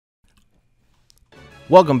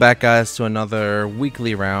Welcome back, guys, to another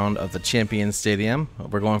weekly round of the Champion Stadium.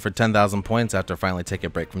 We're going for 10,000 points after finally taking a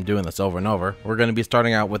break from doing this over and over. We're going to be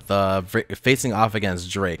starting out with facing off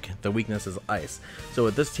against Drake. The weakness is ice. So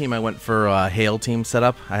with this team, I went for a Hail team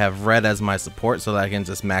setup. I have Red as my support so that I can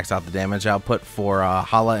just max out the damage output for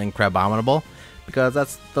Hala and Crabominable, because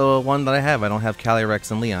that's the one that I have. I don't have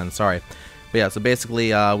Calyrex and Leon, sorry. But yeah, so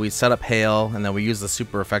basically we set up Hail, and then we use the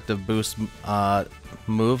super effective boost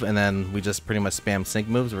move, and then we just pretty much spam sync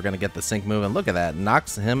moves. We're going to get the sync move, and look at that,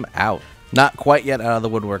 knocks him out. Not quite yet out of the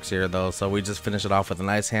woodworks here though, so we just finish it off with an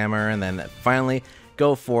ice hammer, and then finally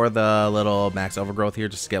go for the little max overgrowth here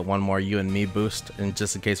just to get one more you and me boost, and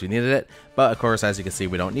just in case we needed it. But of course, as you can see,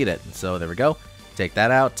 we don't need it, so there we go. Take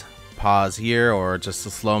that out. Pause here, or just a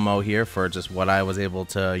slow-mo here for just what I was able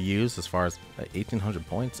to use as far as 1,800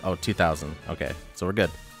 points. Oh, 2,000. Okay, so we're good.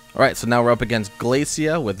 Alright, so now we're up against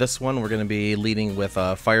Glacia. With this one, we're going to be leading with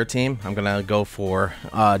a fire team. I'm going to go for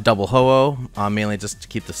double Ho-Oh, mainly just to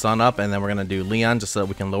keep the sun up, and then we're going to do Leon just so that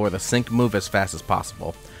we can lower the sync move as fast as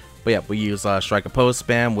possible. But yeah, we use Strike Oppose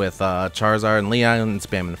spam with Charizard and Leon and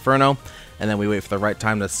spam Inferno, and then we wait for the right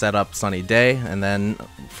time to set up Sunny Day, and then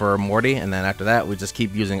for Morty, and then after that we just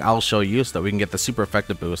keep using I'll Show You so that we can get the super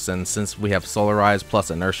effective boost. And since we have Solarize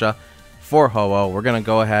plus Inertia for Ho-Oh, we're going to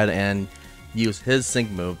go ahead and use his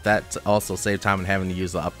sync move. That also saves time and having to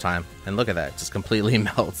use the uptime. And look at that, just completely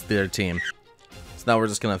melts their team. So now we're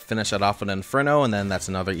just going to finish it off with Inferno, and then that's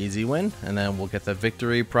another easy win. And then we'll get the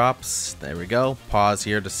victory props. There we go. Pause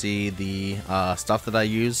here to see the stuff that I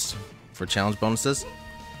used for challenge bonuses.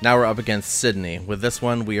 Now we're up against Sydney. With this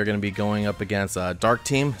one, we are going to be going up against a Dark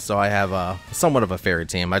team. So I have somewhat of a Fairy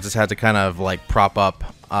team. I just had to kind of like prop up,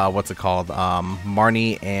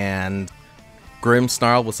 Marnie and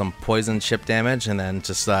Grimmsnarl with some poison chip damage, and then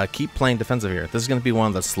just keep playing defensive here. This is going to be one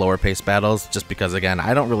of the slower paced battles, just because, again,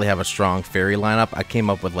 I don't really have a strong Fairy lineup. I came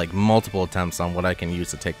up with like multiple attempts on what I can use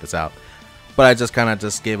to take this out. But I just kind of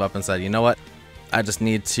just gave up and said, you know what? I just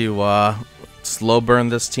need to slow burn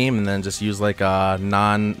this team and then just use like a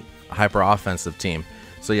non-hyper offensive team.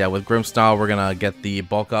 So yeah, with Grimmsnarl, we're gonna get the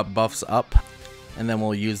bulk up buffs up, and then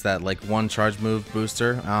we'll use that like one charge move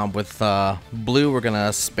booster. With Blue, we're gonna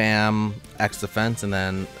spam X defense and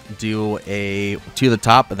then do a to the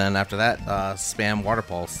top, and then after that spam Water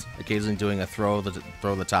Pulse, occasionally doing a throw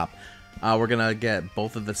the top. We're gonna get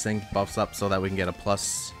both of the sync buffs up so that we can get a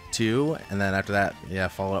 +2, and then after that, yeah,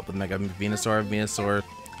 follow up with Mega Venusaur.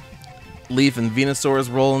 Leaf and Venusaur's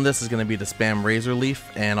role in this is going to be to spam Razor Leaf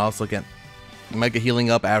and also get Mega Healing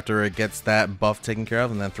up after it gets that buff taken care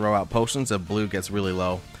of, and then throw out potions if Blue gets really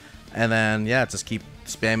low. And then, yeah, just keep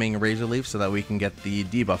spamming Razor Leaf so that we can get the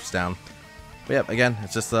debuffs down. But yeah, again,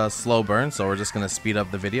 it's just a slow burn, so we're just going to speed up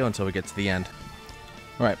the video until we get to the end.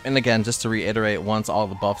 Alright, and again, just to reiterate, once all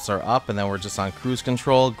the buffs are up and then we're just on cruise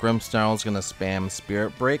control, Grimmsnarl is going to spam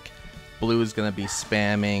Spirit Break. Blue is going to be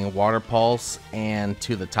spamming Water Pulse and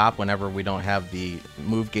to the top whenever we don't have the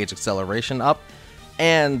move gauge acceleration up.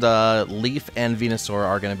 And Leaf and Venusaur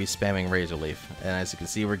are going to be spamming Razor Leaf. And as you can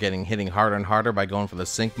see, we're hitting harder and harder by going for the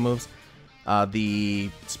sync moves.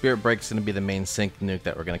 The Spirit Break is going to be the main sync nuke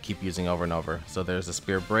that we're going to keep using over and over. So there's a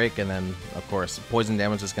Spirit Break, and then, of course, poison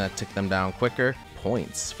damage is going to tick them down quicker.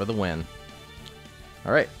 Points for the win.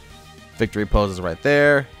 Alright. Victory pose is right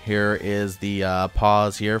there. Here is the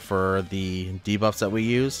pause here for the debuffs that we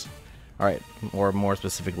use. Alright, or more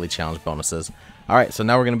specifically challenge bonuses. Alright, so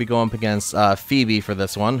now we're going to be going up against Phoebe for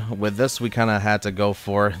this one. With this, we kind of had to go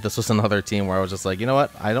for, this was another team where I was just like, you know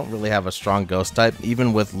what, I don't really have a strong ghost type,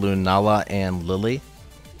 even with Lunala and Lily.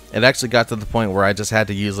 It actually got to the point where I just had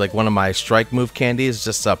to use like one of my strike move candies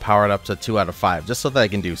just to power it up to 2 out of 5, just so that I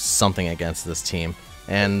can do something against this team.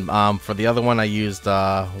 And for the other one, I used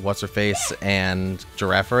What's-Her-Face and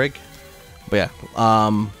Girafarig. But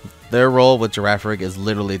yeah, their role with Girafarig is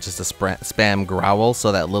literally just to spam Growl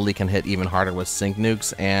so that Lily can hit even harder with Sync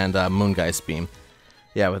Nukes and Moongeist Beam.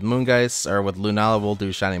 Yeah, with Moongeist, or with Lunala, we'll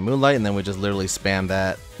do Shining Moonlight, and then we just literally spam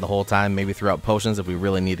that the whole time, maybe throughout potions if we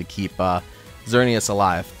really need to keep Xerneas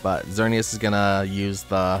alive. But Xerneas is going to use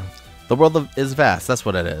the world is vast, that's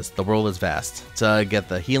what it is. The world is vast. To get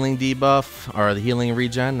the healing debuff, or the healing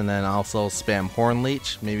regen, and then also spam Horn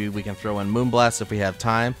Leech. Maybe we can throw in Moonblast if we have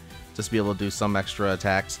time, just to be able to do some extra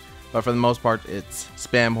attacks. But for the most part, it's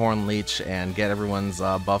spam Horn Leech and get everyone's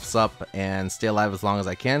buffs up and stay alive as long as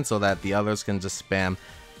I can so that the others can just spam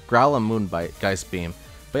Growl and Moongeist Beam.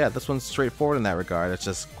 But yeah, this one's straightforward in that regard. It's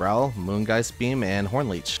just Growl, Moongeist Beam, and Horn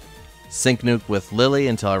Leech. Sync Nuke with Lily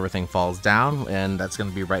until everything falls down, and that's going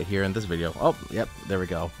to be right here in this video. Oh, yep, there we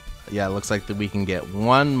go. Yeah, it looks like that we can get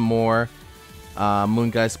one more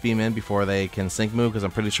Moongeist beam in before they can sync move, because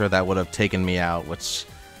I'm pretty sure that would have taken me out, which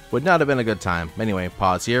would not have been a good time. Anyway,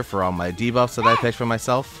 pause here for all my debuffs that I picked for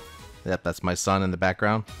myself. Yep, that's my son in the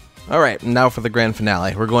background. Alright, now for the grand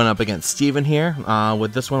finale. We're going up against Steven here.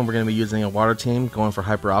 With this one, we're going to be using a water team, going for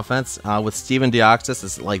hyper offense. With Steven, Deoxys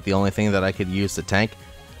is like the only thing that I could use to tank.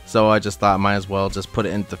 So I just thought might as well just put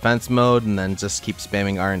it in defense mode and then just keep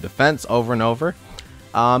spamming Iron Defense over and over.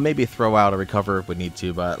 Maybe throw out a recover if we need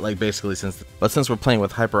to, but like basically since we're playing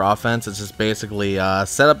with hyper offense, it's just basically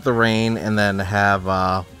set up the rain and then have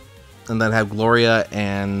Gloria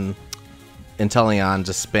and Inteleon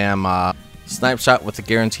just spam Snipe Shot with a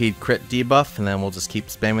guaranteed crit debuff, and then we'll just keep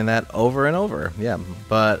spamming that over and over. Yeah,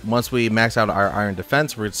 but once we max out our Iron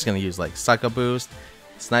Defense, we're just gonna use like Psycho Boost,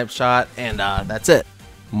 Snipe Shot, and that's it.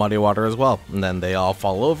 Muddy Water as well, and then they all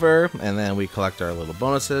fall over, and then we collect our little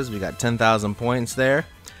bonuses. We got 10,000 points there,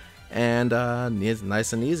 and it's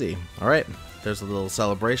nice and easy. All right, there's a little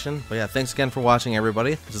celebration. But yeah, thanks again for watching,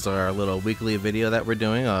 everybody. This is our little weekly video that we're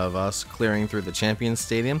doing of us clearing through the Champions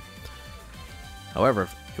Stadium. However,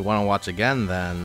 if you want to watch again, then